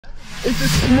It's a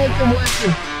smoking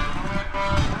weapon.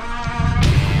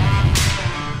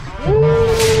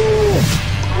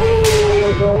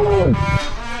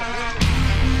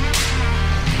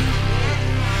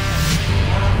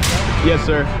 Yes,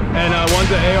 sir. And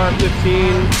one's an AR-15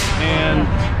 and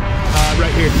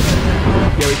right here.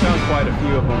 Yeah, we found quite a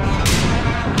few of them.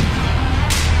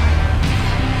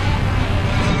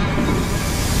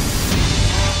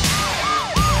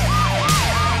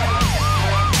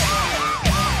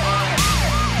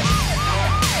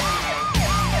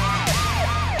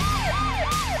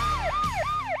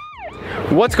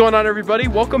 What's going on, everybody?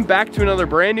 Welcome back to another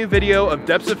brand new video of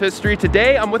Depths of History.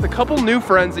 Today I'm with a couple new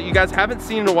friends that you guys haven't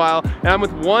seen in a while, and I'm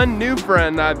with one new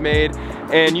friend that I've made,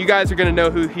 and you guys are gonna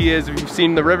know who he is if you've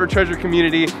seen the river treasure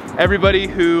community. Everybody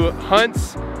who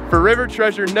hunts for river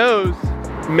treasure knows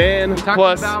Man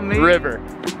Plus River.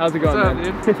 How's it going,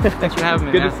 man? Dude? Thanks for having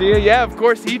me. Good to see you. Yeah, of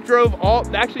course. He drove all.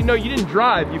 Actually, no, you didn't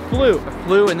drive. You flew. I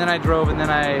flew, and then I drove, and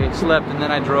then I slept, and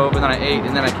then I drove, and then I ate,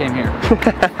 and then I came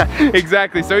here.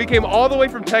 Exactly. So he came all the way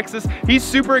from Texas. He's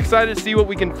super excited to see what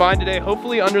we can find today.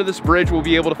 Hopefully, under this bridge, we'll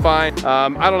be able to find,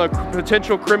 I don't know,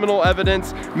 potential criminal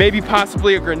evidence, maybe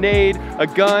possibly a grenade, a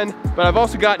gun. But I've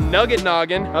also got Nugget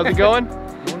Noggin. How's it going?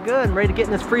 Doing good. I'm ready to get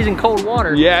in this freezing cold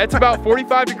water. Yeah, it's about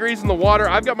 45 degrees in the water.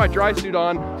 I've got my dry suit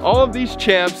on. All of these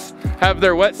champs have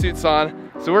their wetsuits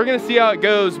on. So we're gonna see how it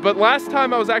goes. But last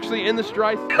time I was actually in this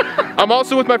dry suit. I'm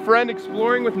also with my friend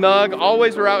exploring with Nug.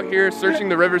 Always we're out here searching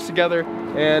the rivers together.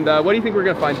 And what do you think we're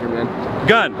gonna find here, man?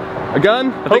 Gun. A gun?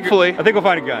 Hopefully. I think we'll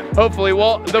find a gun. Hopefully.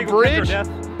 Well, the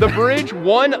bridge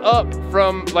one up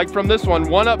from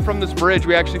this bridge,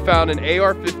 we actually found an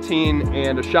AR-15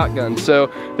 and a shotgun. So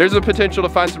there's a potential to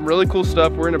find some really cool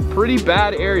stuff. We're in a pretty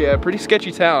bad area, a pretty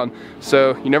sketchy town.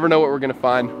 So you never know what we're gonna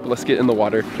find, but let's get in the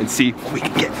water and see what we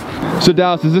can get. So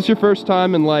Dallas, is this your first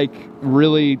time in like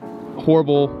really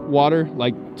horrible water,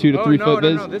 like 2 to 3 foot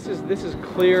viz? No, this is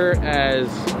clear as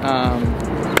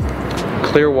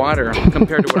clear water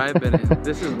compared to what I've been in.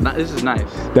 This is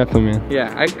nice. Definitely, man.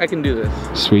 Yeah, I can do this.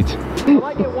 Sweet. I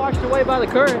might get washed away by the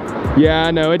current. Yeah,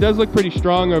 I know. It does look pretty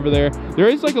strong over there. There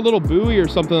is like a little buoy or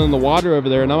something in the water over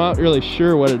there, and I'm not really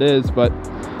sure what it is, but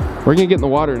we're gonna get in the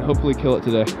water and hopefully kill it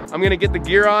today. I'm gonna get the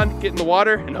gear on, get in the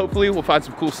water, and hopefully we'll find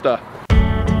some cool stuff.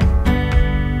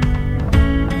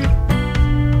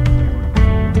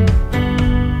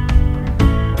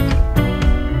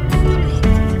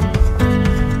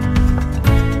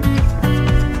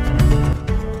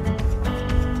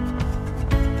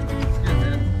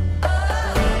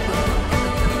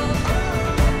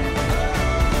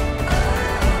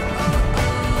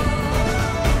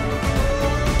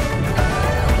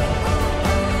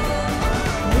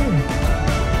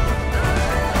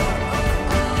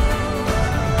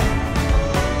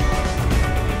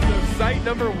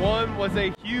 Number one was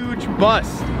a huge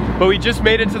bust, but we just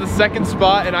made it to the second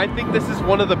spot, and I think this is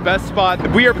one of the best spots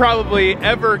we are probably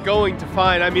ever going to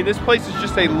find. I mean, this place is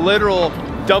just a literal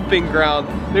dumping ground.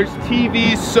 There's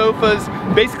TVs, sofas,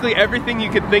 basically everything you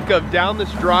could think of down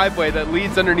this driveway that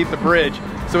leads underneath the bridge.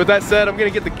 So with that said, I'm gonna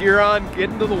get the gear on,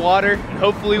 get into the water, and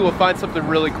hopefully we'll find something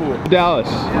really cool. Dallas.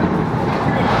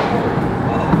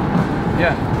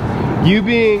 Yeah. You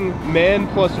being Man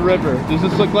Plus River, does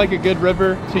this look like a good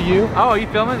river to you? Oh, are you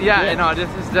filming? Yeah, no, this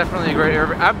is definitely a great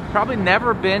river. I've probably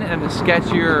never been in a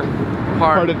sketchier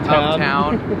part of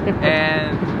town.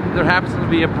 And there happens to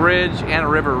be a bridge and a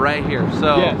river right here.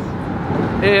 So yes.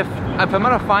 if I'm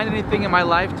gonna find anything in my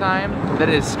lifetime that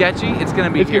is sketchy, it's gonna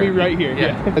be here. It's gonna be right here,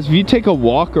 yeah. As if you take a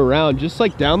walk around, just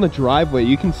like down the driveway,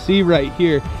 you can see right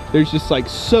here, there's just like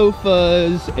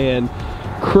sofas and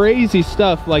crazy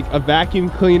stuff, like a vacuum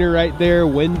cleaner right there,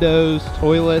 windows,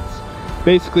 toilets,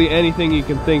 basically anything you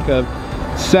can think of.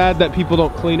 Sad that people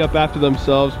don't clean up after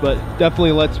themselves, but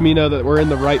definitely lets me know that we're in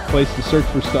the right place to search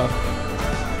for stuff.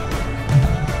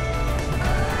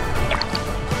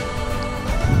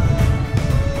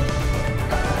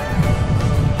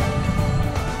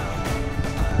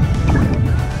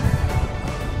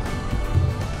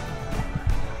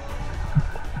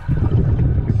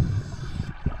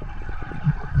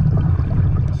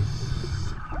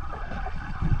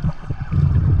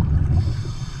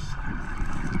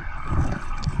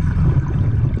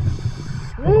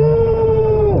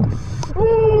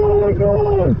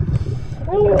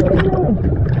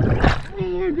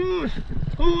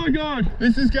 Oh my god,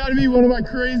 this has got to be one of my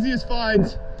craziest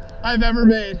finds I've ever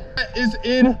made. That is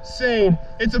insane.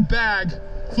 It's a bag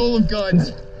full of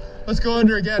guns. Let's go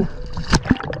under again.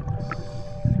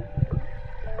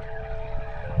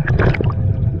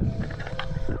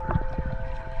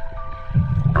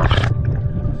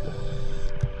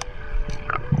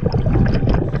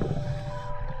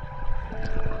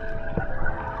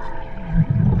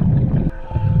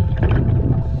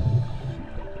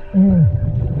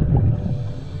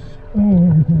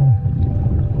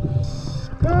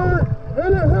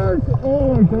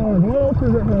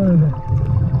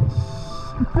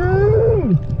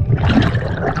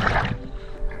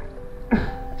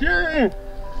 Dude!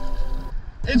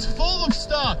 It's full of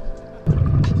stuff!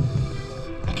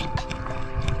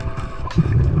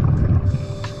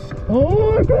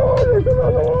 Oh my god, there's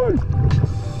another one!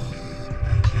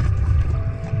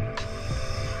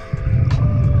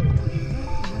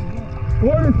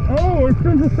 What is, oh, it's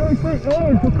just the same thing. Oh,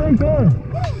 it's the same gun.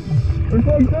 It's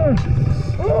like this.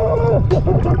 Oh!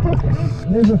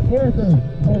 There's a spare thing.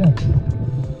 Hold on.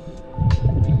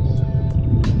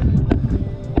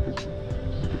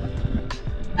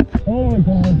 Oh my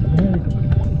god.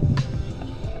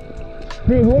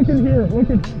 Dude, look in here. Look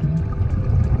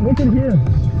in here.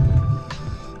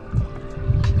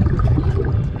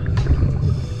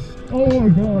 Oh my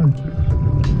god.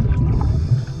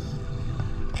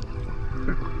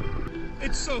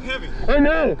 It's so heavy. I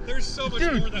know. There's so much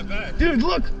more in that bag. Dude,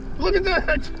 look at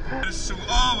that. That is so,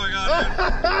 oh my god, dude.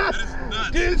 That is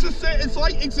nuts. Dude, it's the same. It's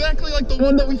like exactly like the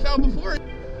one that we found before.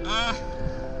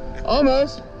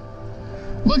 Almost.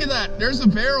 Look at that. There's a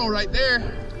barrel right there.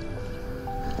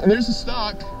 And there's a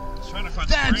stock. Trying to find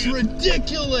That's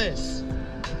ridiculous.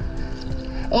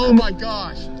 Oh my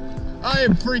gosh. I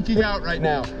am freaking out right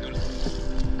now.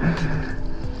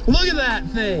 Look at that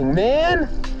thing, man.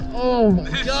 Oh my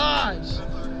gosh.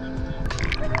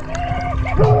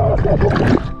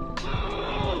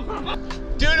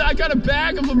 Dude, I got a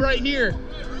bag of them right here.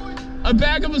 A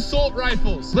bag of assault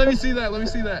rifles. Let me see that. Let me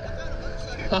see that.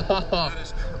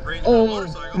 Oh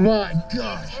my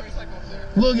gosh.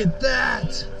 Look at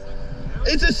that.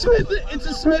 It's a Smith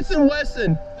 &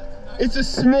 Wesson. It's a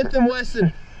Smith &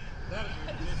 Wesson.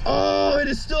 Oh,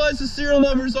 it still has the serial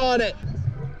numbers on it.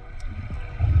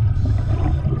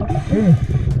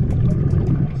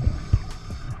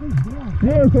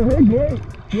 Yeah, it's a big gate.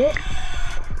 Yep.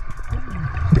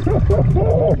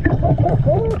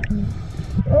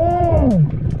 Oh!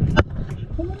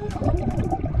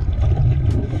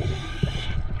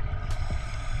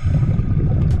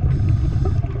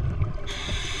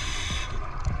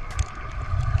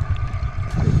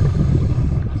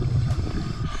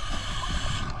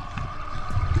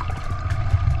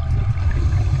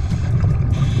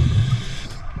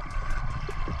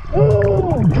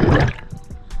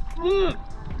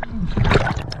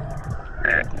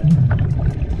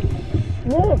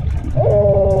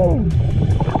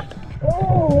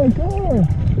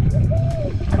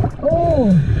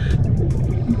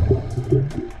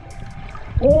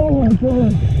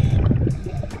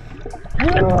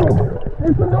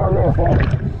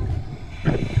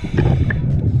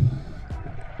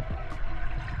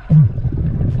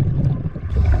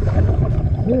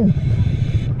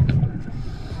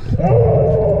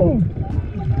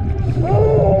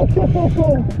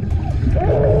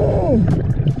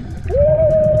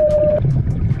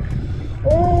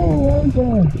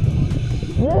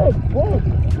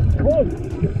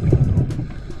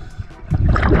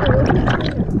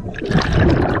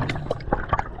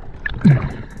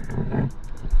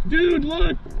 Dude,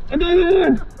 look! Another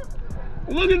one!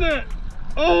 Look at that!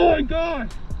 Oh my gosh!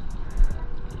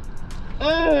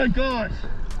 Oh my gosh!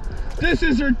 This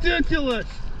is ridiculous!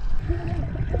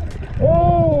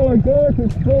 Oh my gosh,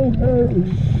 it's so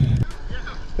heavy!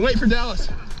 Wait for Dallas.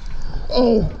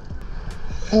 Oh!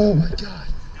 Oh my god!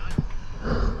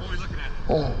 What are we looking at?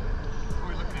 Oh. What are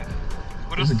we looking at?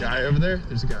 What There's a else? guy over there.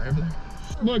 There's a guy over there.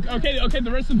 Look, okay,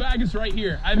 the rest of the bag is right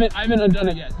here. I haven't undone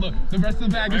it yet. Look, the rest of the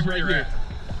bag is right here.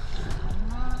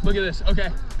 Look at this.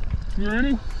 Okay. You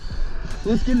ready?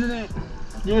 Let's get into that.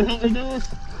 You want to help me do this?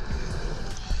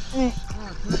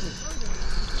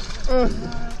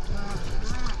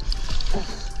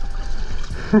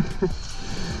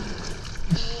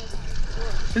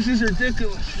 This is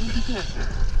ridiculous. Look at that.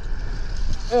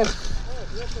 Oh.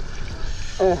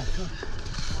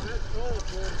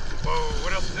 Whoa,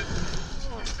 what else is it?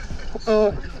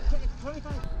 Oh.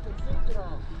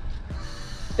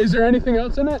 Is there anything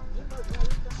else in it?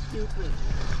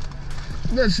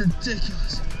 That's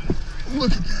ridiculous.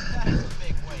 Look at that.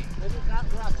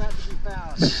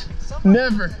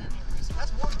 Never.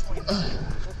 That's 120.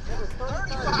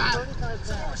 35.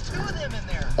 There was 2 of them in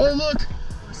there. Oh, look.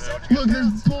 Look,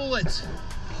 there's bullets.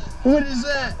 What is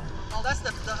that? Oh, that's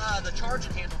the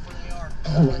charging handle for the AR.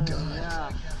 Oh my god.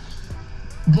 Yeah.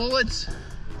 Bullets.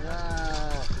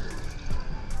 Yeah.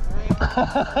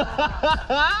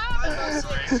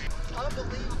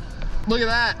 Unbelievable. Look at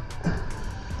that.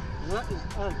 What is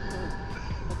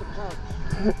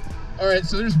All right,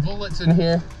 so there's bullets in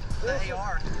here. the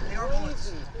AR? AR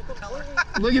bullets. Color.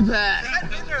 Look at that.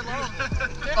 They've been there long.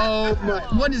 Oh my,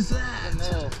 what is that?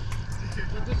 You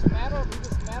dismantled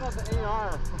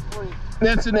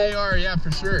That's an AR, yeah,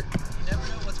 for sure.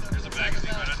 There's a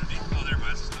magazine right underneath. Oh, there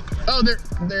mine's stuff. Oh,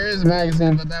 there is a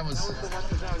magazine, but that was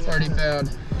already found.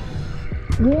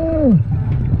 Whoa!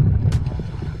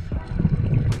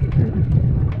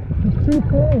 It's too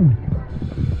cold.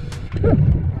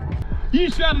 You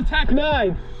shot a Tech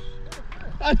 9.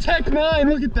 A Tech 9,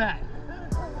 look at that.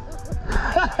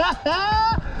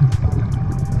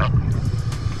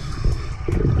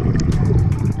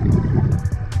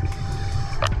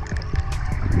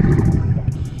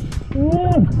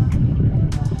 Whoa.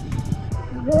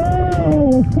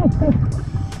 Whoa.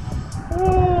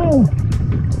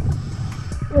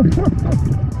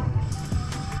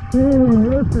 Oh,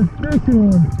 that's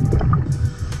ridiculous.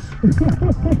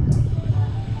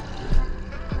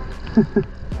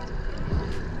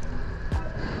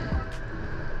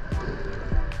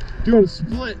 Doing a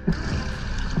split.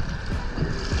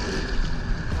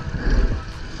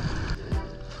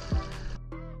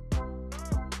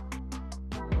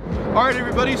 All right,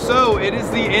 everybody, so it is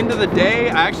the end of the day.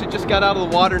 I actually just got out of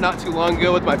the water not too long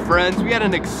ago with my friends. We had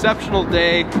an exceptional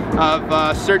day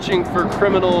of searching for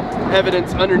criminal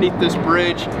evidence underneath this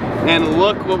bridge, and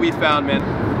look what we found, man.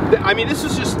 I mean, this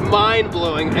is just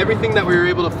mind-blowing, everything that we were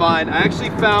able to find. I actually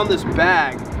found this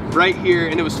bag right here,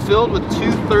 and it was filled with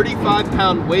two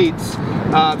 35-pound weights.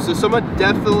 So someone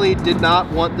definitely did not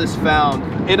want this found.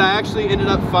 And I actually ended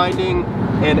up finding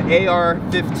an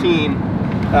AR-15.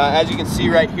 As you can see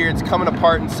right here, it's coming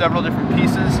apart in several different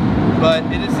pieces, but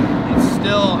it's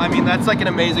still, I mean, that's like an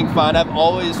amazing find. I've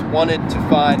always wanted to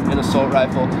find an assault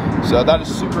rifle, so that is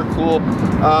super cool.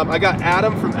 I got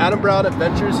Adam from Adam Brown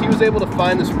Adventures. He was able to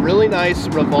find this really nice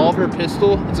revolver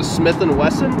pistol. It's a Smith &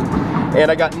 Wesson. And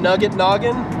I got Nugget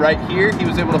Noggin right here. He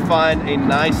was able to find a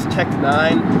nice Tech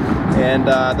 9, and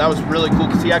that was really cool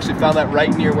because he actually found that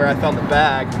right near where I found the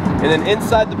bag. And then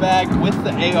inside the bag with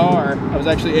the AR, I was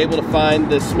actually able to find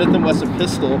this Smith & Wesson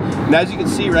pistol. And as you can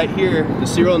see right here, the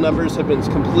serial numbers have been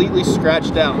completely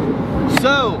scratched out.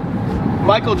 So,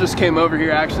 Michael just came over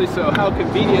here actually, so how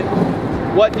convenient.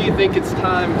 What do you think it's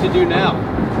time to do now?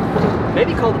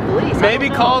 Maybe call the police. Maybe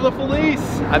call the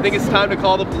police. I think it's time to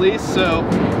call the police. So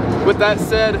with that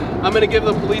said, I'm gonna give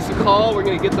the police a call. We're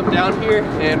gonna get them down here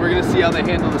and we're gonna see how they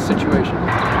handle the situation.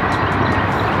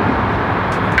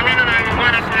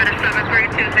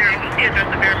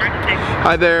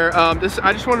 Hi there, I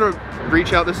just wanted to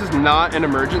reach out. This is not an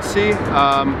emergency.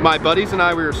 My buddies and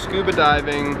I, we were scuba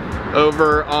diving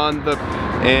over on the,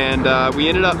 and we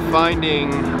ended up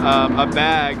finding a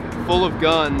bag full of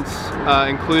guns,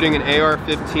 including an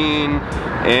AR-15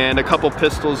 and a couple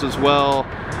pistols as well.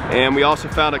 And we also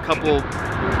found a couple.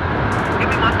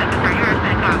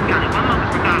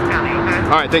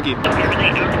 All right, thank you.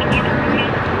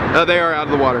 They are out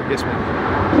of the water, yes ma'am.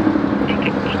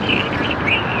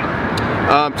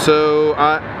 So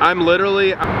I'm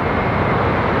literally.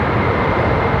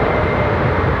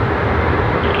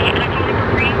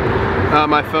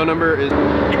 My phone number is.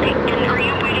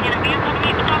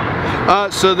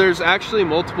 So there's actually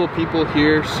multiple people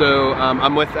here. So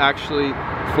I'm with actually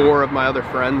 4 of my other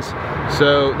friends.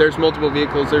 So there's multiple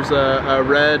vehicles. There's a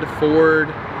red Ford,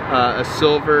 a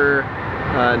silver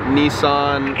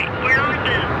Nissan. Okay, where are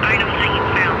the items that you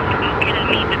found? Can you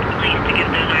meet with the police to get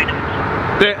those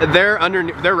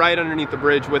items? They're right underneath the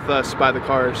bridge with us by the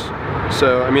cars.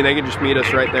 So I mean, they can just meet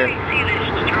us right there. See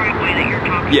this driveway that you're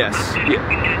talking yes. about?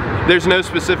 Yeah. There's no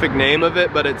specific name of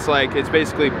it, but it's like it's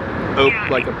basically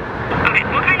like a. Okay,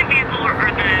 what kind of vehicle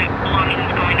are the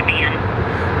belongings going to be in?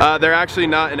 They're actually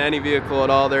not in any vehicle at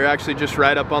all. They're actually just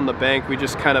right up on the bank. We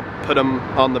just kind of put them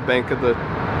on the bank of the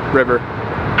river.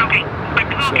 Okay, but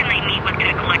who can they meet with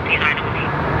to collect these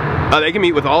items? They can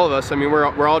meet with all of us. I mean,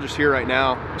 we're all just here right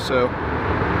now, so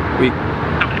we.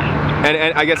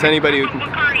 And I guess anybody who can.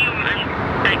 What car are you in?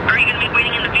 Are you going to be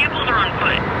waiting in the vehicles or on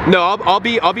foot? No,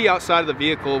 I'll be outside of the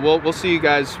vehicle. We'll see you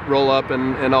guys roll up,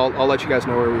 and I'll let you guys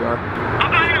know where we are. I'll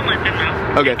go ahead and let them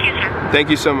know. Okay. Thank you, sir. Thank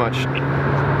you so much.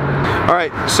 All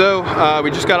right, so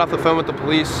we just got off the phone with the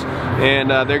police, and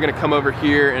they're gonna come over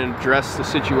here and address the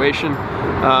situation.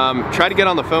 Tried to get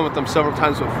on the phone with them several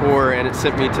times before, and it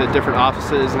sent me to different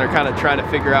offices, and they're kind of trying to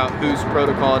figure out whose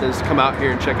protocol it is to come out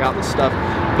here and check out this stuff.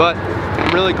 But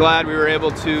I'm really glad we were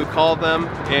able to call them,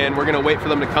 and we're gonna wait for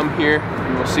them to come here,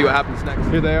 and we'll see what happens next.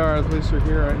 Here they are, the police are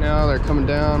here right now. They're coming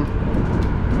down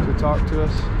to talk to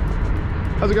us.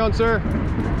 How's it going, sir?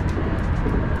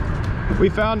 We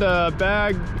found a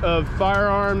bag of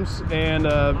firearms and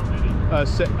a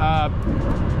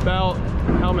belt,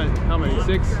 helmet, how many?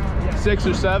 Six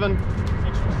or seven?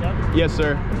 6 or 7? Yes,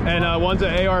 sir. And one's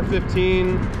an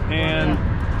AR-15 and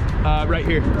right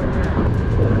here.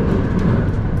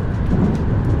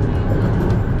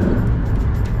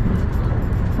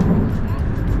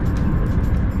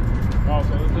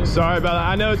 Sorry about that.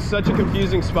 I know it's such a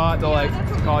confusing spot to like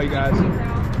call you guys.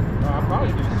 I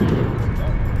probably didn't see it.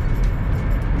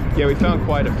 Yeah, we found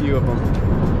quite a few of them.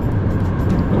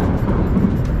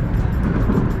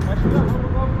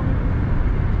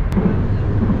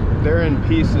 They're in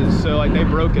pieces, so like they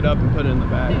broke it up and put it in the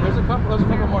bag. There's a couple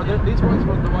more. These ones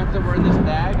were the ones that were in this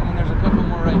bag, and then there's a couple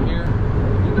more right here.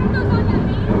 You got those on your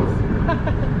hands?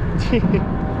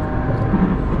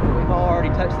 We've all already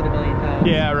touched it a million times.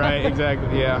 Yeah, right,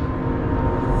 exactly, yeah.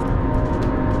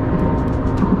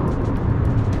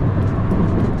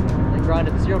 They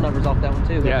grinded the serial numbers off that one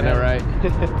too. Yeah, no, right.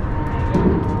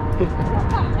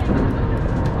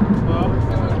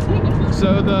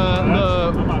 So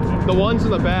the ones in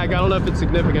the bag, I don't know if it's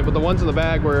significant, but the ones in the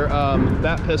bag were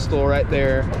that pistol right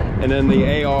there, and then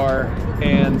the AR,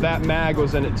 and that mag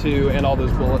was in it too, and all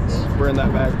those bullets were in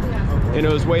that bag. And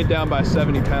it was weighed down by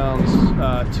 70 pounds,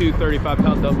 2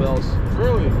 35-pound dumbbells.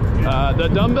 Really? The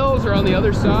dumbbells are on the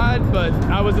other side, but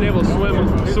I wasn't able to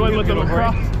swim with them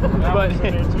across. But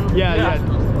yeah.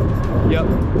 Yep.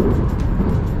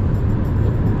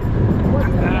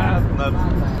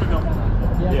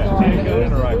 Yeah,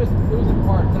 It was in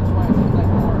parts, that's why it's in that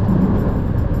part.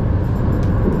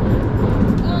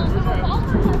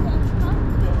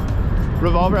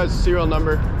 Revolver has a serial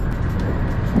number.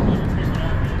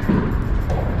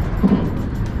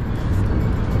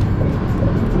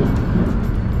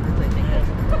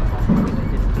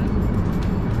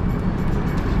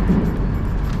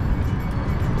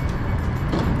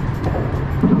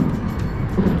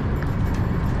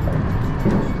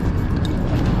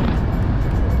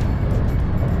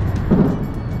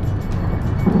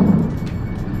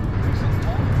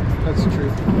 That's the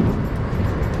truth.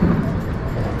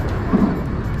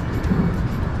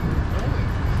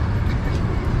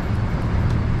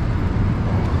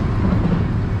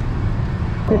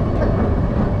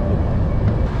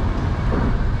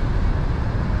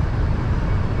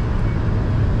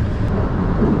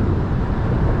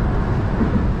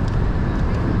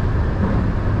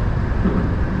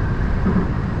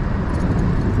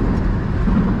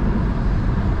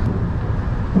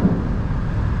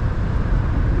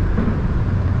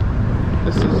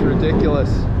 This is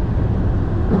ridiculous.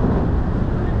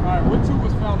 Alright, what two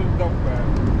was found in the dump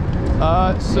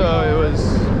bag? So it was,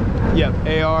 yep,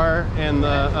 AR and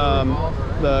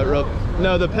the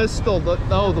pistol, the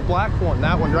black one,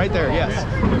 that one right there, yes.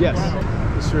 Yes,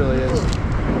 this really is.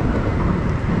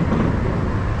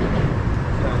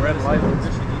 Red light.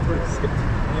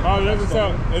 Oh, it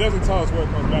doesn't tell us where it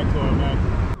comes back to on that.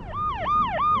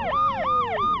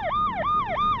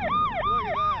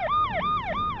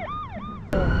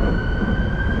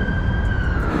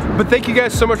 But thank you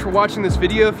guys so much for watching this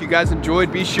video. If you guys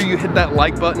enjoyed, be sure you hit that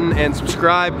like button and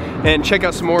subscribe and check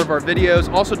out some more of our videos.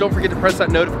 Also, don't forget to press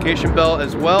that notification bell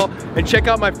as well, and check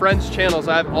out my friends' channels.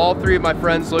 I have all 3 of my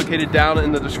friends located down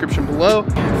in the description below.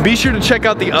 Be sure to check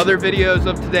out the other videos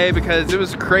of today because it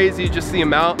was crazy just the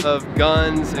amount of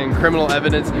guns and criminal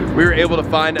evidence we were able to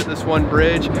find at this one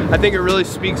bridge. I think it really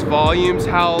speaks volumes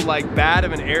how like bad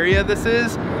of an area this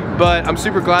is. But I'm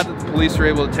super glad that the police were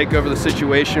able to take over the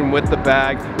situation with the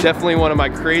bag. Definitely one of my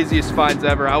craziest finds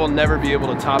ever. I will never be able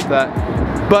to top that.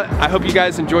 But I hope you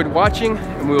guys enjoyed watching,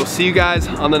 and we will see you guys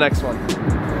on the next one.